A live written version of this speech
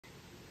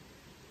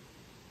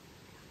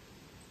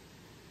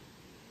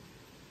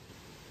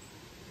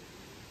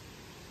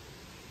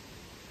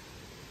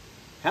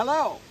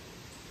Hello.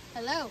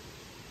 Hello.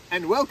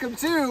 And welcome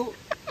to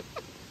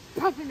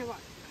Pop in the Bar.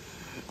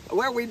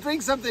 where we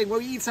drink something, where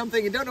we eat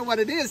something and don't know what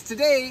it is.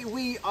 Today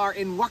we are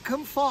in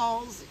Whatcom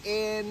Falls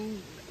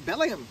in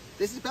Bellingham.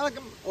 This is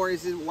Bellingham, or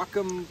is it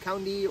Whatcom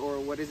County, or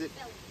what is it?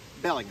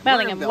 Bellingham.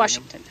 Bellingham,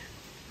 Washington.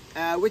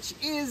 Which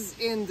is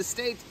in the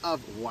state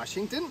of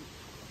Washington,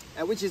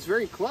 which is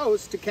very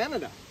close to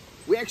Canada.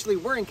 We actually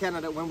were in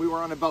Canada when we were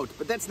on a boat,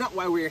 but that's not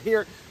why we are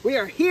here. We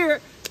are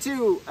here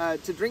to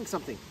drink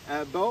something.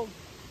 Bo,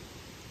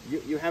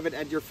 you have it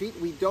at your feet.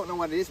 We don't know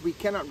what it is. We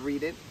cannot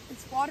read it.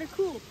 It's water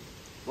cooled.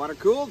 Water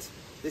cooled.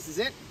 This is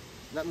it.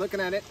 Not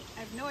looking at it. I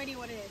have no idea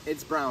what it is.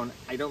 It's brown.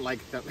 I don't like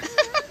that.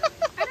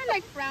 I don't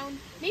like brown.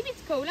 Maybe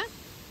it's cola.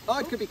 Oh,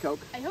 it could be Coke.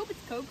 I hope it's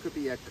Coke. Could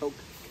be a Coke,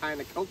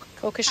 kind of Coke.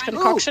 Cokish Ooh.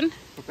 concoction.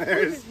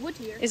 There's wood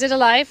here. Is it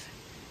alive?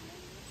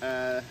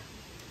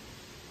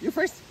 You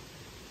first.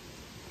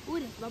 Ooh,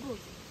 there's bubbles.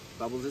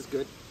 Bubbles is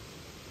good.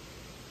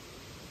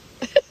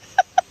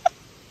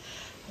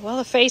 Well,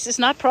 the face is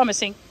not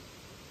promising.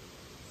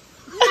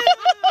 No.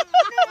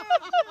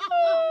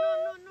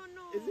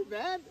 Is it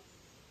bad?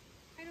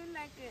 I don't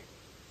like it.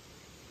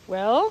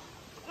 Well,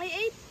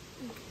 I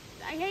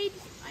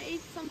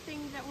ate something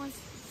that was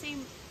same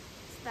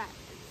as that.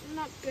 It's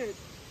not good.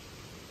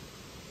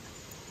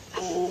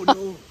 Oh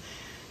no.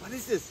 What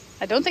is this?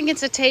 I don't think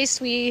it's a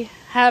taste we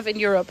have in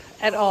Europe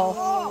at all.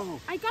 Oh.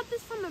 I got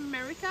this from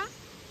America.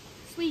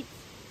 Sweets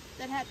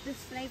that had this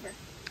flavor.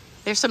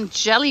 There's some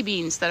jelly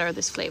beans that are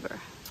this flavor.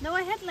 No,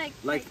 I had like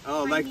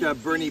the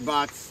Bernie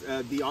Bott's,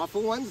 the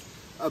awful ones?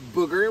 A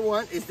booger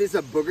one? Is this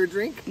a booger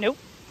drink? Nope.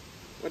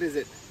 What is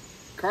it?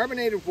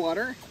 Carbonated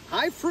water,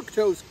 high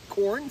fructose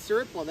corn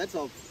syrup. Well, that's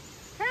all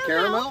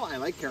caramel. I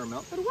like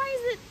caramel. But why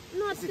is it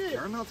not Is good? it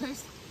caramel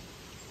taste?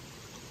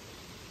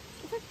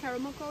 It's like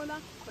caramel cola,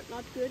 but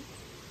not good.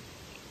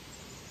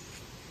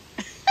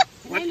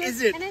 What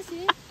is it? Can I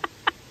see it?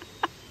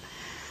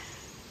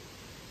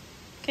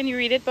 Can you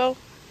read it, Bo?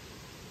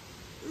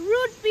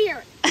 Root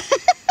beer.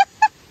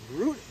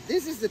 Root.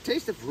 This is the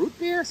taste of root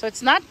beer? So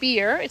it's not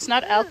beer, it's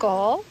not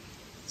alcohol,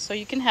 so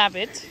you can have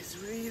it. It's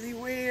really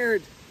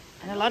weird.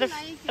 And a lot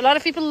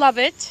of people love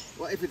it.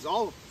 Well, if it's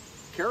all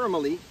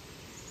caramelly,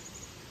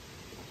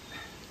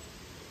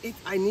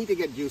 I need to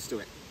get used to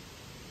it.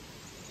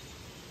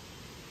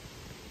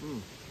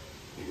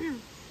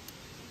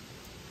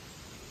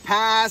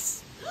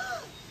 Pass.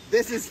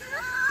 This is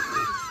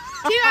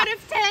 2 out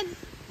of 10.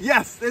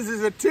 yes. This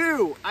is a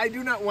 2. I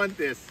do not want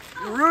this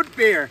root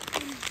beer.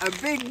 A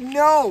big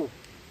no.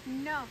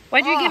 No.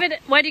 Why do you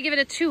give it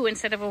a 2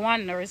 instead of a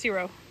 1 or a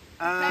 0?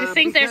 You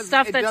think there's Because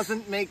stuff it that's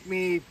doesn't make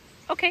me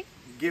okay?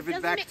 give it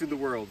Doesn't back make- to the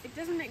world. It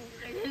doesn't make.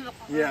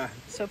 Yeah.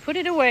 So put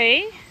it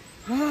away.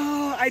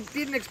 Oh, I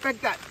didn't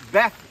expect that.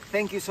 Beth,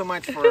 thank you so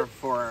much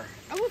for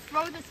I will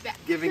throw this back.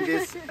 giving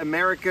this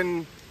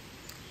American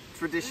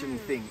tradition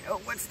thing.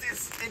 Oh, what's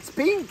this? It's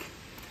pink.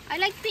 I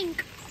like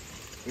pink.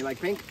 You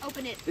like pink?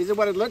 Open it. This is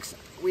what it looks.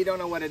 We don't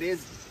know what it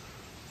is.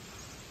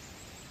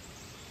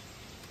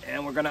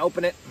 And we're gonna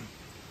open it.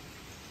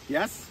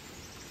 Yes?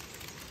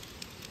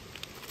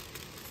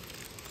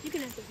 You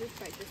can have the first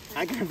bite this time.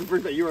 I can have the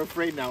first bite. You're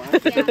afraid now.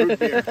 After the root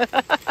beer.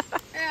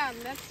 Yeah,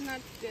 that's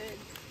not good.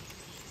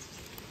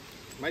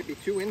 Might be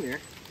 2 in there.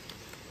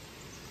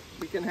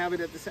 We can have it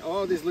at the same.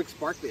 Oh, this looks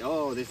sparkly.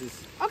 Oh, this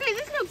is. Okay,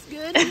 this looks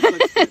good. This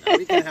looks good.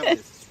 We can have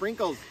this.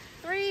 Sprinkles.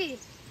 3,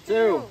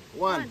 2,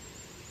 1.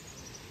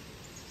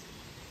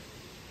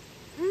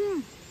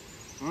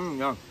 1.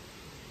 No.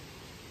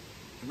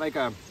 It's like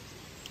a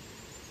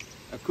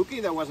cookie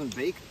that wasn't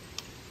baked.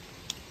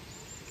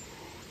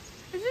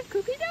 Is it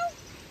cookie dough?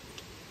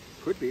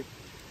 Could be.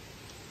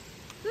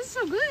 This is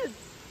so good.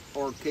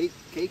 Or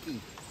cakey.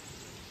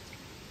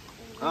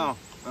 Oh.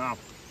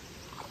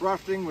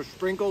 Frosting with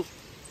sprinkles.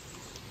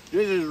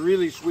 This is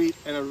really sweet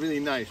and really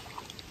nice.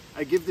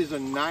 I give this a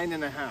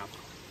 9.5.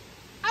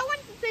 I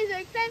want to say the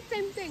exact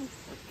same thing.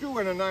 A 2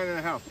 and a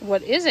 9.5.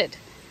 What is it?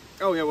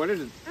 Oh yeah, what is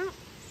it?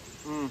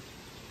 I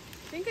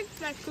think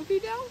it's like cookie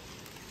dough.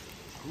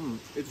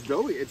 It's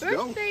doughy. It's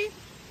dough. Birthday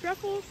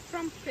truffle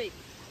crumb cake.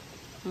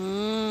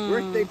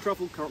 Birthday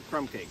truffle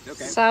crumb cakes.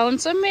 Okay.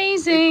 Sounds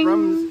amazing.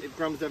 It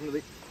crumbs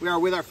definitely. We are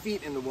with our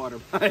feet in the water,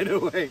 by the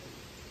way,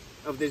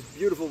 of this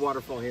beautiful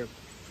waterfall here.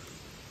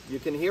 You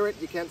can hear it.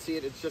 You can't see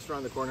it. It's just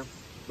around the corner,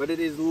 but it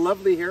is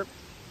lovely here.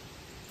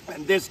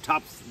 And this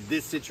tops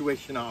this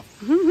situation off.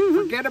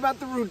 Forget about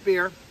the root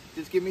beer.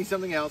 Just give me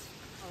something else.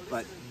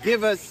 But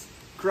give us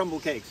crumble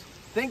cakes.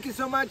 Thank you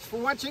so much for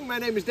watching. My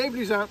name is Dave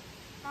Luza.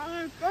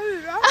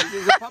 This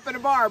is a Pop in a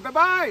Bar.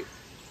 Bye-bye.